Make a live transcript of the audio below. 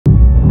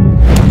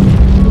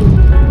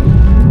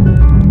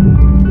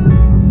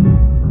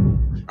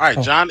All right,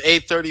 John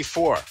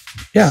 8:34.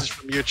 Yeah. This is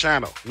from your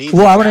channel.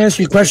 Well, I want to ask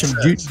you a question.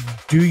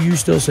 Do you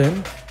still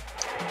sin?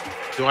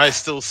 Do I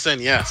still sin?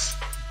 Yes.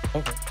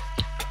 Okay.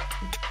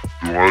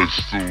 Do I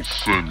still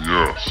sin?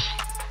 Yes.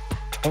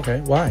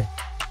 Okay. Why?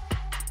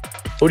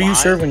 Who do you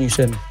serve when you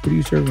sin? Who do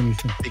you serve when you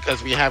sin?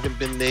 Because we haven't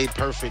been made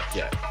perfect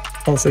yet.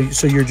 Oh,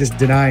 so you're just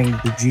denying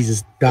that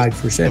Jesus died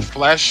for sin. The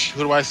flesh.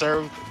 Who do I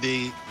serve?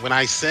 When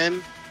I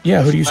sin.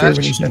 Yeah. Who do you serve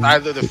when you sin?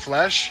 Either the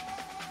flesh,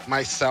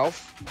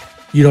 myself.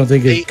 You don't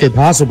think it could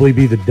possibly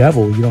be the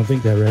devil? You don't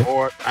think that, right?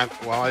 Or I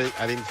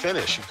didn't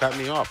finish. You cut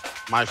me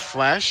off. My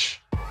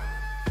flesh,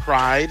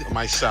 pride,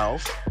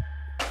 myself,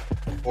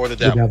 or the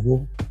devil. The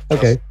devil.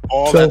 Okay.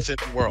 That's in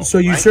the world. So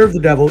you serve the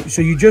devil.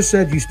 So you just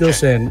said you still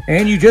sin,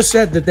 and you just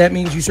said that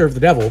means you serve the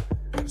devil.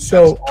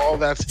 So that's all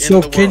that's in the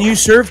world. Can you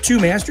serve two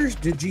masters?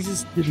 Did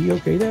he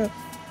okay that?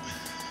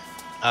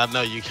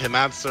 No, you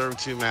cannot serve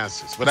two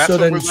masters. But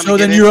that's so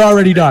then you're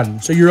already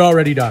done. So you're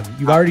already done.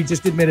 You've already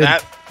just admitted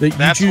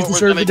that you choose to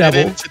serve the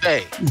devil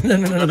today.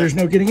 No. There's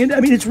no getting into. I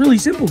mean, it's really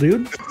simple,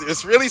 dude.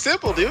 It's really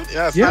simple, dude.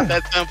 Yeah, it's not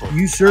that simple.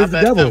 You serve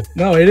the devil.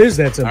 No, it is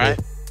that simple. All right.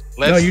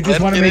 No, you just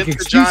want to make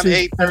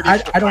excuses.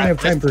 I don't have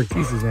time for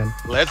excuses, man.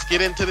 Let's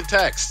get into the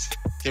text.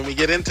 Can we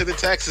get into the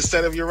text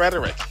instead of your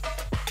rhetoric?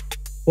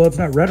 Well, it's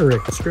not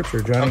rhetoric. It's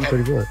scripture, John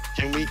 34.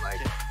 Can we?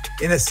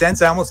 In a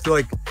sense, I almost feel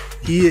like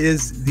he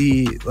is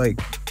he's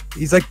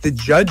like the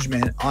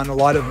judgment on a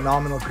lot of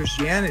nominal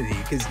Christianity,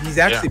 because he's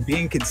actually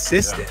being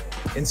consistent.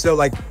 And so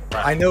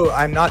I know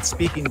I'm not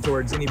speaking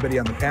towards anybody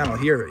on the panel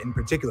here in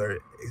particular,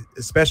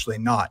 especially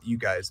not you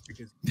guys,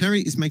 because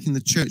Perry is making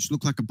the church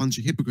look like a bunch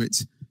of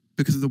hypocrites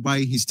because of the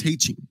way he's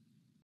teaching.